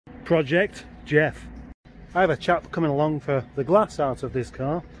Project Geoff. I have a chap coming along for the glass out of this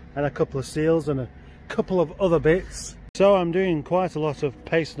car and a couple of seals and a couple of other bits. So I'm doing quite a lot of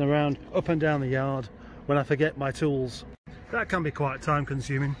pacing around up and down the yard when I forget my tools. That can be quite time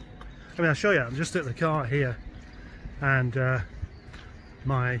consuming. I mean, I'll show you, I'm just at the car here and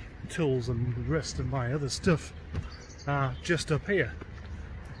my tools and the rest of my other stuff are just up here.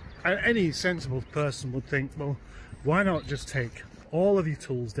 And any sensible person would think, well, why not just take all of your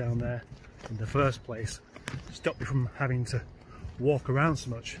tools down there in the first place? Stop you from having to walk around so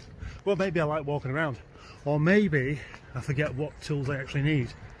much. Well, maybe I like walking around, or maybe I forget what tools I actually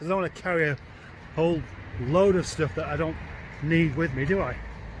need. I don't want to carry a whole load of stuff that I don't need with me, do I?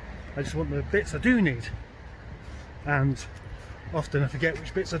 I just want the bits I do need, and often I forget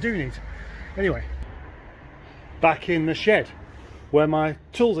which bits I do need. Anyway, back in the shed where my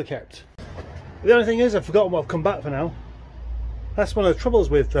tools are kept. The only thing is, I've forgotten what I've come back for now. That's one of the troubles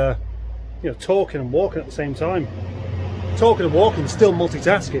with you know, talking and walking at the same time. Talking and walking is still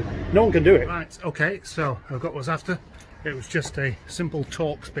multitasking. No one can do it. Right, okay, so I've got what I was after. It was just a simple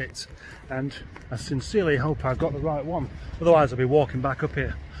Torx bit, and I sincerely hope I got the right one. Otherwise I'll be walking back up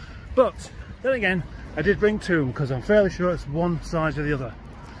here. But then again, I did bring two because I'm fairly sure it's one size or the other.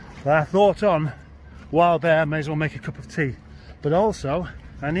 But I thought on, while there, I may as well make a cup of tea. But also,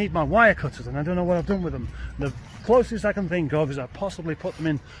 I need my wire cutters and I don't know what I've done with them. The closest I can think of is I possibly put them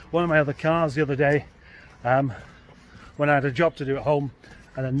in one of my other cars the other day when I had a job to do at home,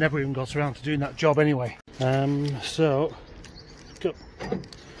 and I never even got around to doing that job anyway. So, go.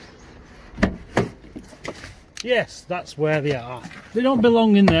 Yes, that's where they are. They don't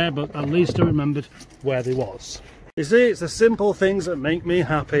belong in there, but at least I remembered where they was. You see, it's the simple things that make me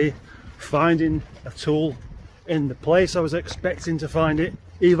happy. Finding a tool in the place I was expecting to find it,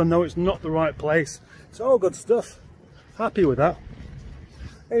 even though it's not the right place. It's all good stuff. Happy with that.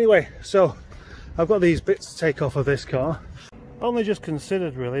 Anyway, so I've got these bits to take off of this car. Only just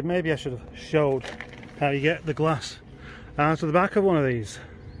considered really, maybe I should have showed how you get the glass out of the back of one of these.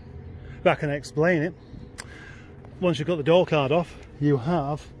 If I can explain it. Once you've got the door card off, you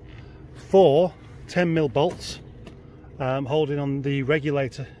have 4 10mm bolts holding on the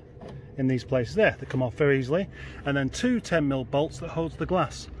regulator in these places there that come off very easily, and then 2 10mm bolts that holds the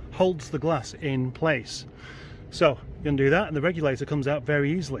glass in place. So you can do that and the regulator comes out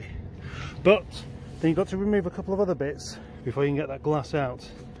very easily. But then you've got to remove a couple of other bits before you can get that glass out,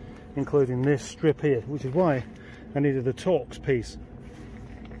 including this strip here, which is why I needed the Torx piece.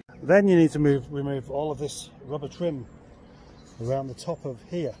 Then you need to remove all of this rubber trim around the top of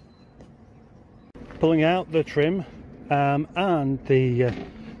here. Pulling out the trim and the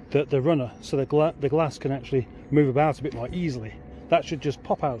runner, so the glass can actually move about a bit more easily. That should just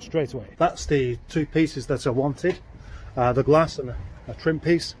pop out straight away. That's the 2 pieces that I wanted, the glass and a trim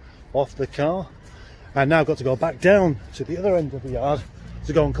piece off the car. And now I've got to go back down to the other end of the yard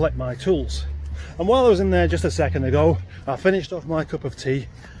to go and collect my tools. And while I was in there just a second ago, I finished off my cup of tea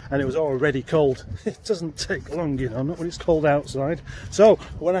and it was already cold. It doesn't take long, you know, not when it's cold outside. So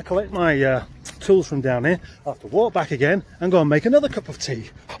when I collect my tools from down here, I have to walk back again and go and make another cup of tea.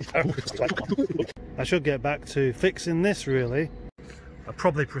 I should get back to fixing this really. I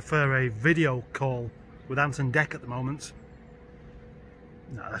probably prefer a video call with Anton Deck at the moment.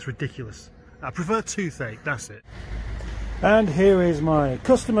 No, that's ridiculous. I prefer toothache, that's it. And here is my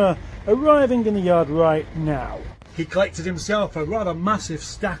customer arriving in the yard right now. He collected himself a rather massive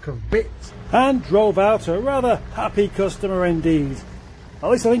stack of bits and drove out a rather happy customer indeed. At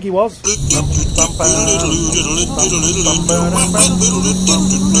least I think he was.